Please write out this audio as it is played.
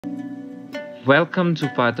Welcome to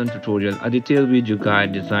Python tutorial, a detailed video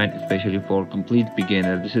guide designed especially for complete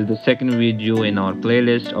beginners. This is the second video in our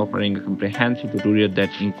playlist offering a comprehensive tutorial that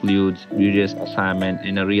includes various assignments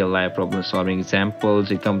and a real-life problem-solving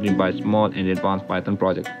examples accompanied by small and advanced Python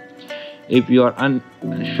projects. If you are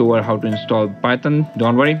unsure how to install Python,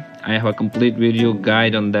 don't worry. I have a complete video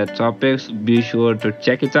guide on that topic, so be sure to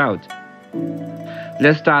check it out.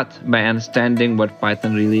 Let's start by understanding what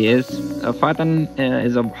Python really is. Python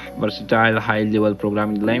is a versatile high-level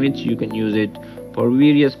programming language. You can use it for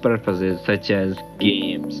various purposes such as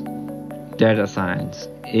games, data science,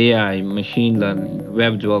 AI, machine learning,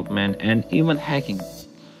 web development, and even hacking.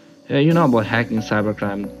 You know about hacking,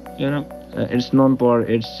 cybercrime. It's known for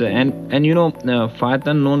its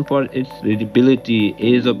Python known for its readability,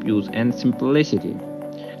 ease of use, and simplicity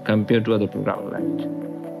compared to other programming languages.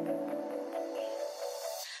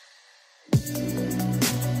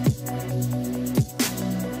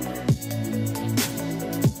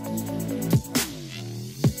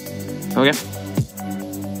 Okay,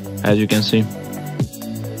 as you can see.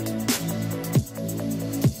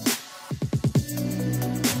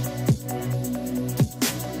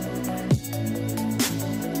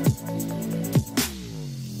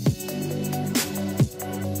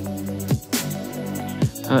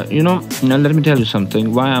 Now let me tell you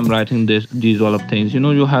something. Why I'm writing these all of things.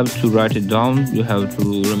 You have to write it down. You have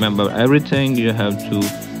to remember everything. You have to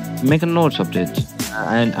make a notes of it.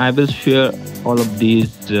 And I will share all of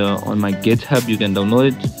these on my GitHub. You can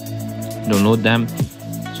download them.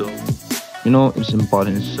 So it's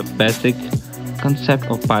important. It's a basic concept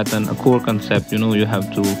of Python, a core concept. You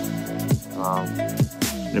have to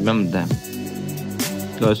remember them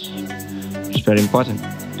because it's very important.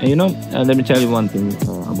 And let me tell you one thing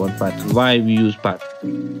about Python. Why we use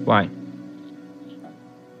Python? Why?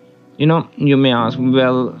 You may ask,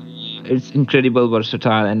 well, it's incredible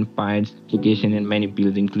versatile and finds application in many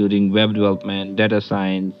fields, including web development, data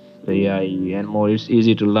science, AI, and more. It's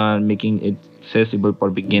easy to learn, making it accessible for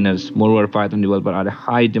beginners. Moreover, Python developers are in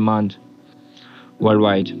high demand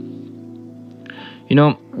worldwide.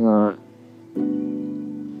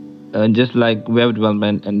 Just like web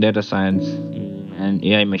development and data science and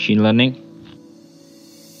AI machine learning.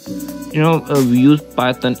 We use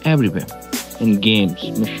Python everywhere in games,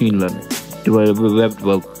 machine learning, web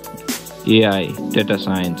development, AI, data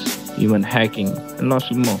science, even hacking, and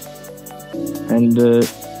lots of more. And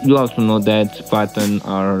you also know that Python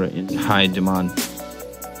are in high demand.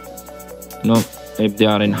 If they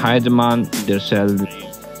are in high demand, their salary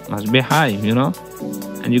must be high.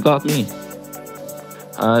 And you got me.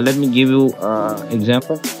 Let me give you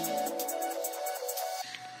example.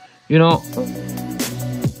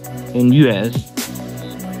 In US,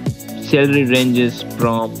 salary ranges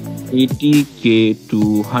from 80k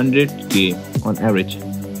to 100k on average,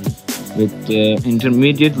 with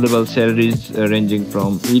intermediate level salaries ranging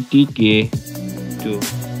from 80k to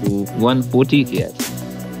 140k.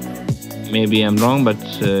 Maybe I'm wrong, but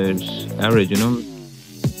it's average, and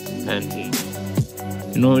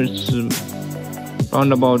it's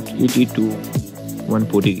around about 80 to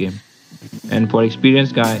 140k. And for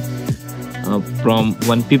experienced guy, from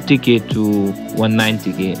 150k to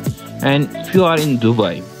 190k. And if you are in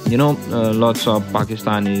Dubai, lots of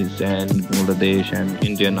Pakistanis and Bangladesh and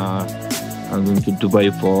Indian are going to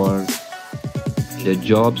Dubai for their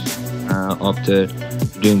jobs after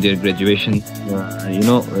doing their graduation.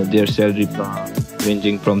 Their salary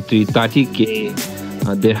ranging from 330k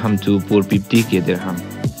dirham to 450k dirham,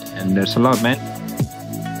 and that's a lot, man.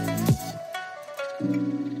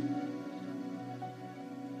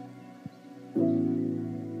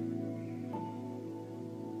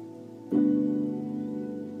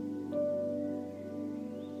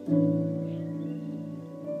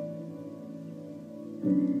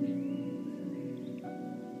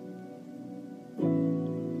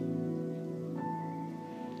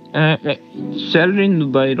 Salary in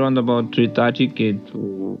Dubai around about 330k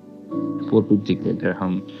to 450k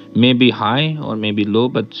dirham. Maybe high or maybe low,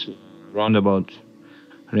 but round about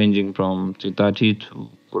ranging from 330 to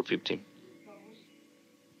 450.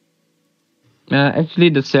 Actually,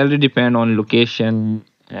 the salary depend on location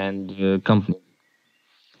and company.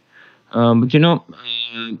 But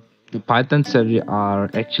the Python salary are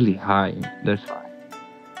actually high. That's why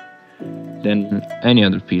than any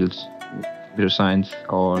other fields, computer science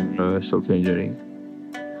or software engineering.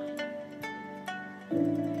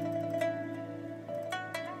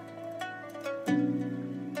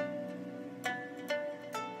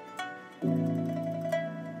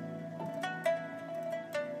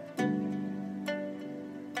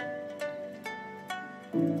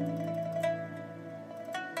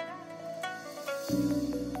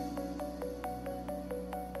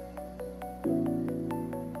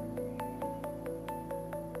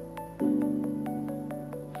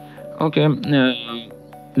 Okay,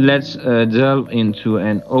 let's delve into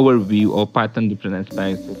an overview of Python different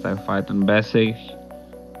aspects like Python basics,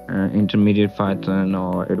 intermediate Python,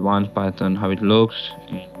 or advanced Python, how it looks.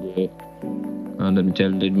 And,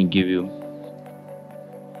 let me give you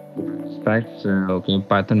specs. Okay,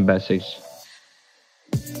 Python basics.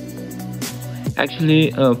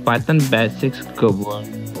 Actually, Python basics cover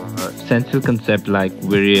central concepts like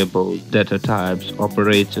variable, data types,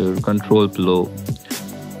 operator, control flow,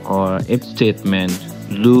 or if statement,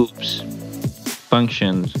 loops,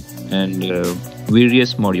 functions, and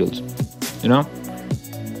various modules. You know,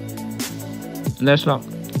 that's not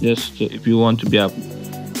just if you want to be a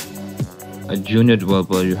junior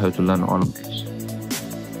developer, you have to learn all of this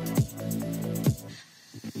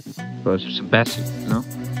because it's basic, you know.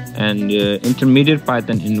 And intermediate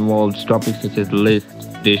Python involves topics such as lists,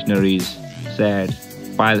 dictionaries, sets,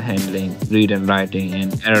 file handling, read and writing,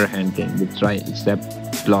 and error handling with try except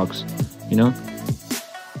blocks. You know,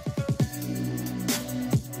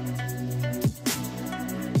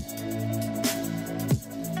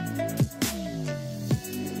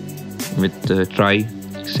 with try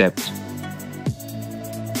except.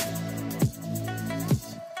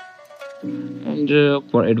 And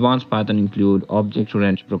for advanced Python include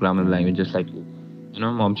object-oriented programming languages like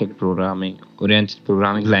object oriented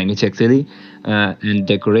programming language actually, and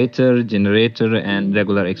decorator, generator, and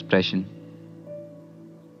regular expression.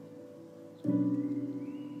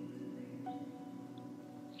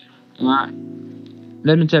 Uh,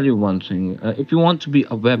 Let me tell you one thing. If you want to be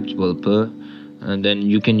a web developer, then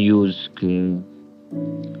you can use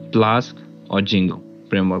Flask or Django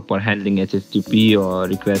framework for handling HTTP or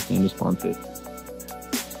request and responses.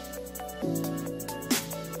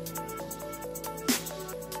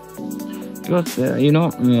 Because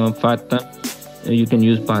Python, you can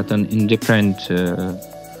use Python in different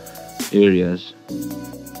areas.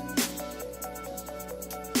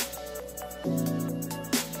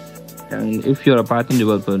 And if you're a Python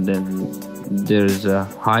developer, then there's a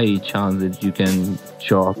high chance that you can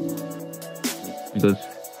show up because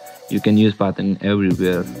you can use Python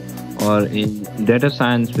everywhere. Or in data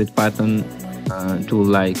science with Python tool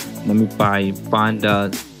like NumPy,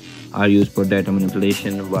 Pandas are used for data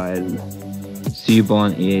manipulation, while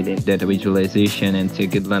Seaborn aid in data visualization and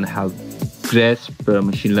scikit-learn help grasp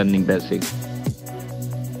machine learning basics.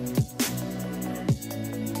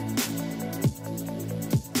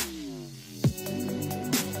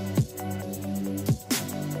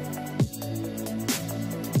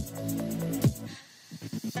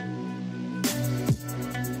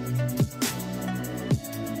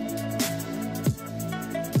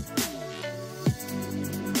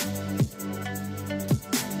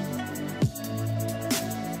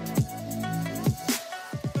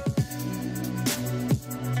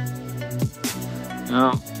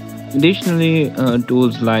 Uh, Additionally,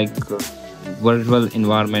 tools like virtual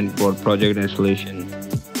environment for project isolation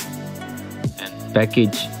and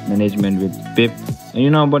package management with pip. And you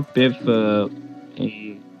know about pip?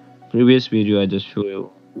 In previous video, I just show you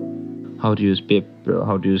how to use pip,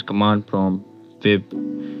 how to use command prompt, pip,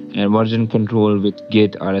 and version control with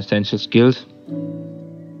Git are essential skills.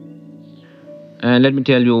 And let me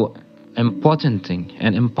tell you an important thing,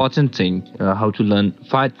 how to learn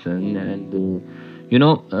Python. And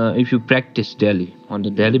if you practice daily on the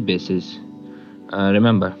daily basis,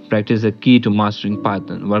 remember, practice is the key to mastering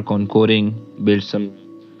Python. Work on coding, build some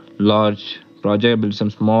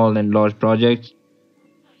small and large projects,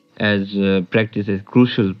 as practice is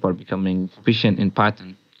crucial for becoming proficient in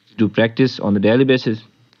Python. Do practice on the daily basis,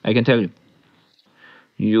 I can tell you,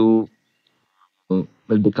 you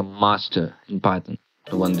will become master in Python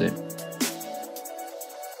one day.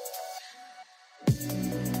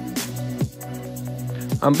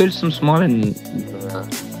 Build some small and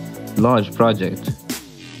large project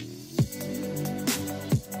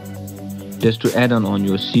just to add on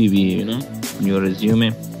your CV, on your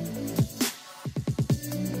resume.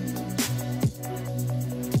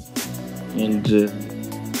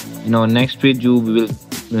 And next video we will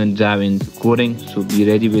dive into coding. So be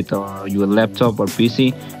ready with your laptop or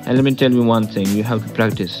PC. And let me tell you one thing: you have to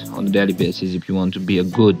practice on a daily basis if you want to be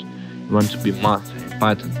master in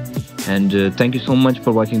Python. And thank you so much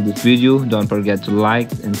for watching this video. Don't forget to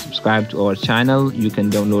like and subscribe to our channel. You can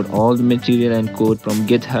download all the material and code from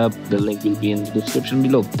GitHub. The link will be in the description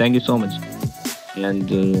below. Thank you so much. And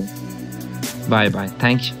bye bye.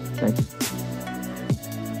 Thank you. Thank you.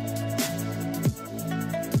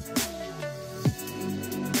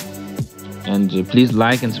 And please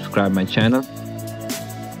like and subscribe my channel.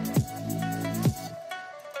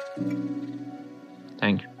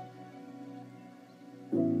 Thank you.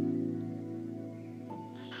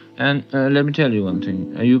 And let me tell you one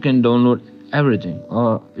thing. You can download everything,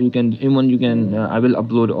 or you can. I will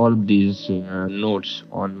upload all of these notes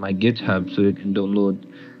on my GitHub, so you can download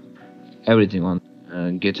everything on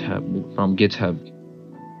GitHub from GitHub.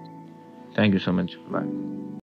 Thank you so much. Bye.